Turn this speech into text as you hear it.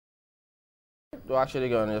we're actually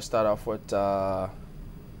going to start off with.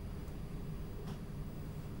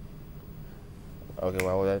 Okay,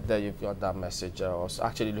 well, there you've got that message. I was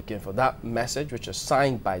actually looking for that message, which is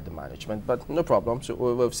signed by the management, but no problem. So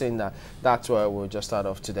we've seen that. That's where we'll just start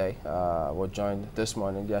off today. We're joined this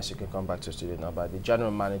morning, yes, you can come back to the studio now, by the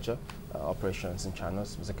General Manager, Operations and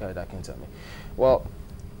Channels, Mr. Kayode Akintemi. Well,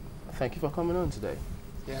 thank you for coming on today.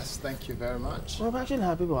 Yes, thank you very much. Well, I've actually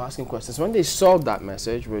had people asking questions. When they saw that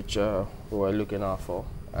message, which we were looking out for,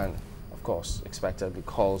 and of course, expectedly,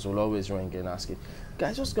 calls will always ring in asking,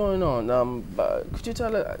 guys, what's going on? But could you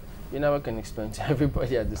tell us? You never can explain to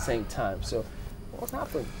everybody at the same time. So, what's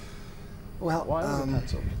happened? Well, why was it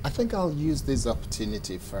cancelled? I think I'll use this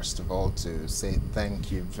opportunity, first of all, to say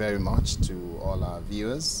thank you very much to all our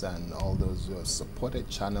viewers and all those who have supported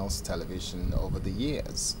Channels Television over the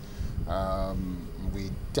years. We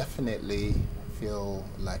definitely feel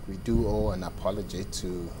like we do owe an apology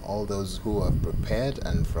to all those who have prepared,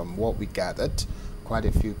 and from what we gathered, quite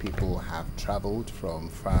a few people have traveled from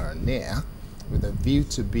far and near with a view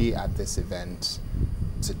to be at this event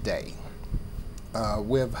today.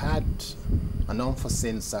 We have had an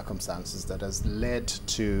unforeseen circumstances that has led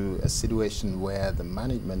to a situation where the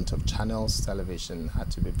management of Channels Television had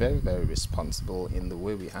to be very, very responsible in the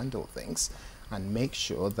way we handle things and make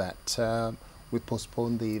sure that we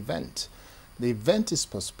postpone the event. The event is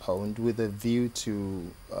postponed with a view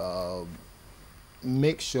to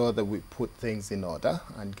make sure that we put things in order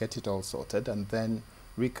and get it all sorted and then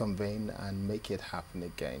reconvene and make it happen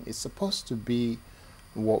again. It's supposed to be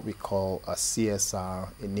what we call a CSR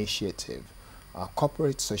initiative, a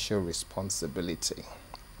corporate social responsibility.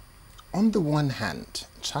 On the one hand,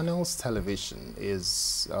 Channels Television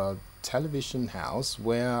is a television house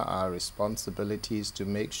where our responsibility is to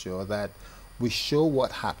make sure that we show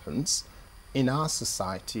what happens in our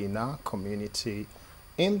society, in our community,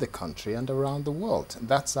 in the country and around the world.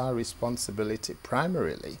 That's our responsibility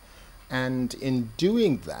primarily. And in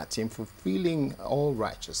doing that, in fulfilling all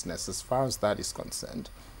righteousness as far as that is concerned,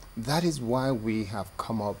 that is why we have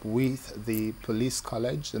come up with the police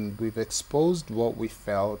college, and we've exposed what we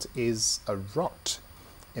felt is a rot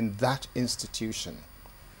in that institution.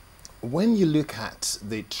 When you look at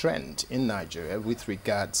the trend in Nigeria with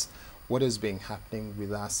regards what has been happening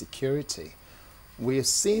with our security, we have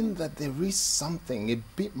seen that there is something a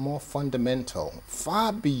bit more fundamental,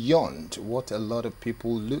 far beyond what a lot of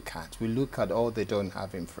people look at. We look at, oh, they don't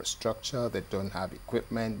have infrastructure, they don't have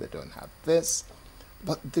equipment, they don't have this.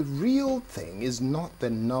 But the real thing is not the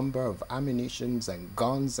number of ammunitions and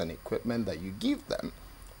guns and equipment that you give them.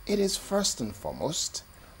 It is first and foremost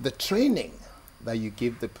the training that you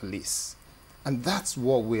give the police. And that's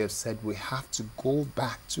what we have said, we have to go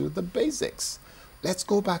back to the basics. Let's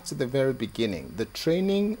go back to the very beginning, the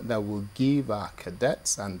training that will give our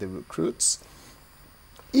cadets and the recruits.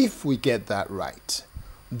 If we get that right,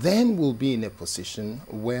 then we'll be in a position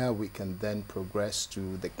where we can then progress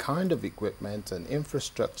to the kind of equipment and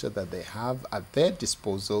infrastructure that they have at their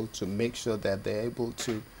disposal to make sure that they're able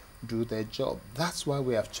to do their job. That's why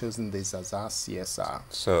we have chosen this as our CSR.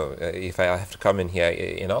 So if I have to come in here,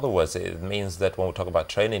 in other words, it means that when we talk about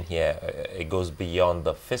training here, it goes beyond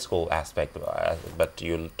the physical aspect, but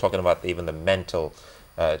you're talking about even the mental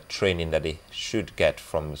training that they should get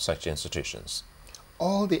from such institutions.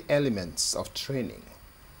 All the elements of training.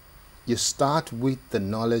 You start with the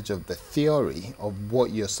knowledge of the theory of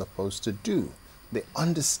what you're supposed to do, the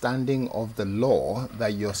understanding of the law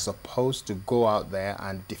that you're supposed to go out there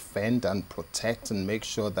and defend and protect and make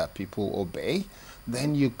sure that people obey.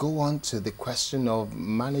 Then you go on to the question of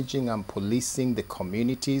managing and policing the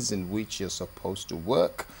communities in which you're supposed to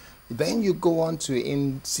work. Then you go on to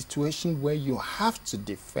in situations where you have to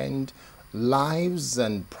defend lives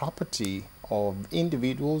and property of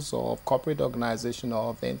individuals or of corporate organization or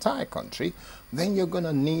of the entire country. Then you're going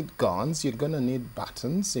to need guns, you're going to need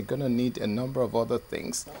batons, you're going to need a number of other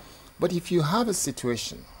things. But if you have a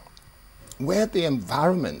situation where the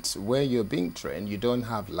environment where you're being trained, you don't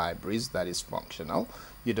have libraries that is functional,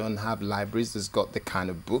 you don't have libraries that's got the kind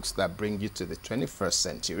of books that bring you to the 21st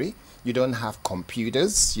century, you don't have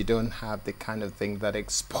computers, you don't have the kind of thing that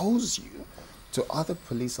expose you to other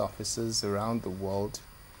police officers around the world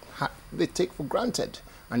they take for granted,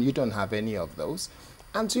 and you don't have any of those.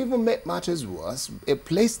 And to even make matters worse, a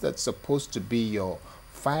place that's supposed to be your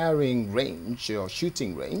firing range, your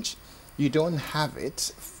shooting range, you don't have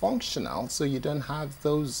it functional, so you don't have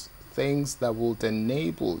those things that will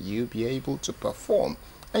enable you be able to perform.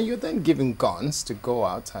 And you're then given guns to go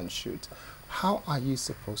out and shoot. How are you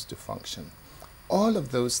supposed to function? All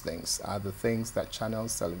of those things are the things that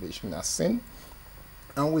Channels Television has seen.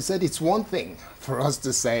 And we said it's one thing for us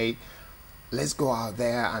to say, let's go out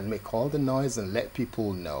there and make all the noise and let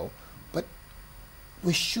people know. But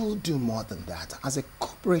we should do more than that. As a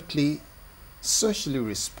corporately socially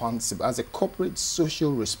responsible, as a corporate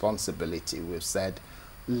social responsibility, we've said,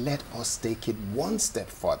 let us take it one step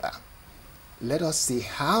further. Let us see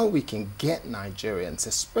how we can get Nigerians,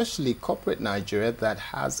 especially corporate Nigeria that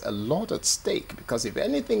has a lot at stake, because if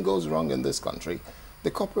anything goes wrong in this country,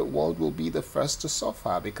 the corporate world will be the first to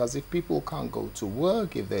suffer, because if people can't go to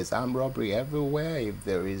work, if there's armed robbery everywhere, if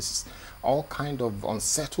there is all kind of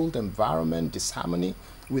unsettled environment, disharmony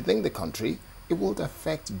within the country, it will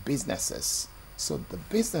affect businesses. So the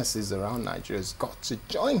businesses around Nigeria has got to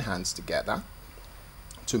join hands together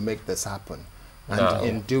to make this happen. And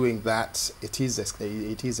in doing that, it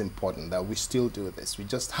is important that we still do this. We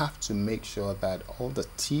just have to make sure that all the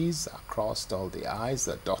T's are crossed, all the I's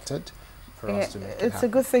are dotted for us to make it happen. It's a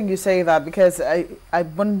good thing you say that, because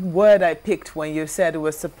one word I picked when you said it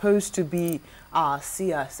was supposed to be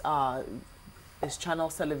CSR. Is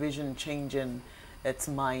Channels Television changing its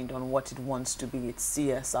mind on what it wants to be? It's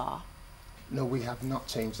CSR. No, we have not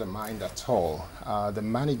changed the mind at all. The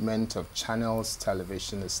management of Channels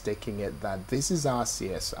Television is taking it that this is our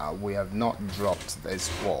CSR. We have not dropped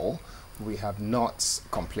this ball. We have not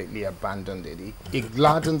completely abandoned it. It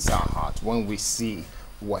gladdens our heart when we see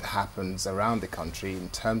what happens around the country in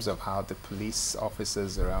terms of how the police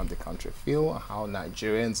officers around the country feel, how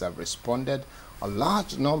Nigerians have responded. A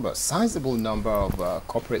large number, sizable number of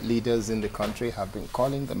corporate leaders in the country have been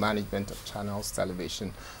calling the management of Channels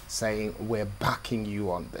Television saying, we're backing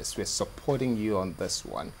you on this, we're supporting you on this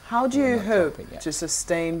one. How do you hope to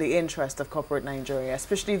sustain the interest of corporate Nigeria,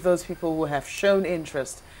 especially those people who have shown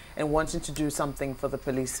interest in wanting to do something for the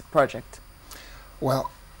police project?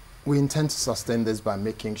 Well, we intend to sustain this by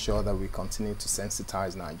making sure that we continue to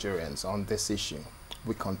sensitize Nigerians on this issue.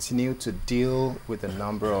 We continue to deal with a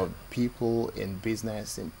number of people in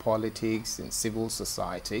business, in politics, in civil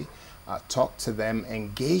society, talk to them,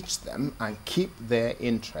 engage them, and keep their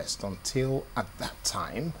interest until at that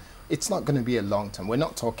time. It's not going to be a long term. We're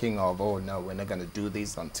not talking of, oh no, we're not going to do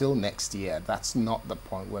this until next year. That's not the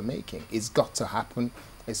point we're making. It's got to happen.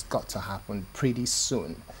 It's got to happen pretty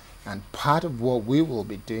soon. And part of what we will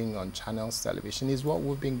be doing on Channels Television is what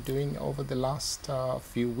we've been doing over the last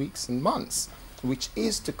few weeks and months, which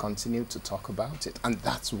is to continue to talk about it. And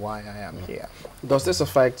that's why I am here. Does this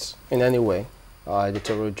affect in any way our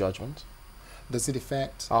editorial judgment? Does it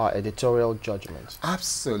affect our editorial judgment?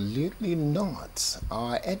 Absolutely not.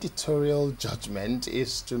 Our editorial judgment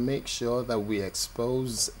is to make sure that we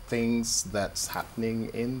expose things that's happening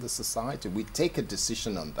in the society. We take a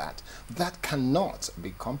decision on that. That cannot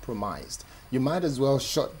be compromised. You might as well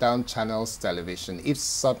shut down Channels Television if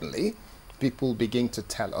suddenly people begin to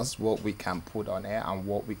tell us what we can put on air and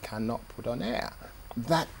what we cannot put on air.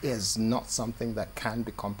 That is not something that can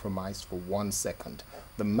be compromised for 1 second.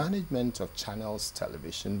 The management of Channels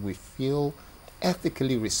Television, we feel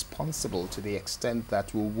ethically responsible to the extent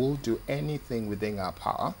that we will do anything within our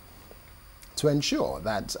power to ensure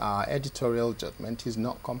that our editorial judgment is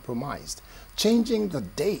not compromised. Changing the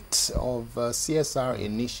date of CSR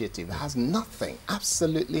initiative has nothing,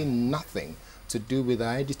 absolutely nothing to do with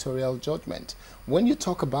our editorial judgment. When you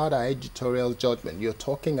talk about our editorial judgment, you're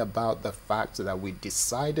talking about the fact that we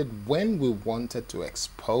decided when we wanted to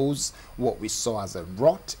expose what we saw as a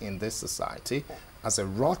rot in this society, as a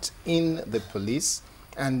rot in the police,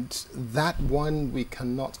 and that one we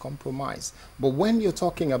cannot compromise. But when you're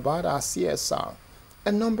talking about our CSR,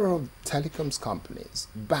 a number of telecoms companies,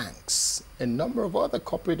 banks, a number of other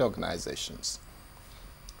corporate organizations,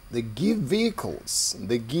 they give vehicles,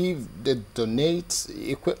 they donate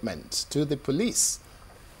equipment to the police.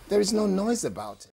 There is no noise about it.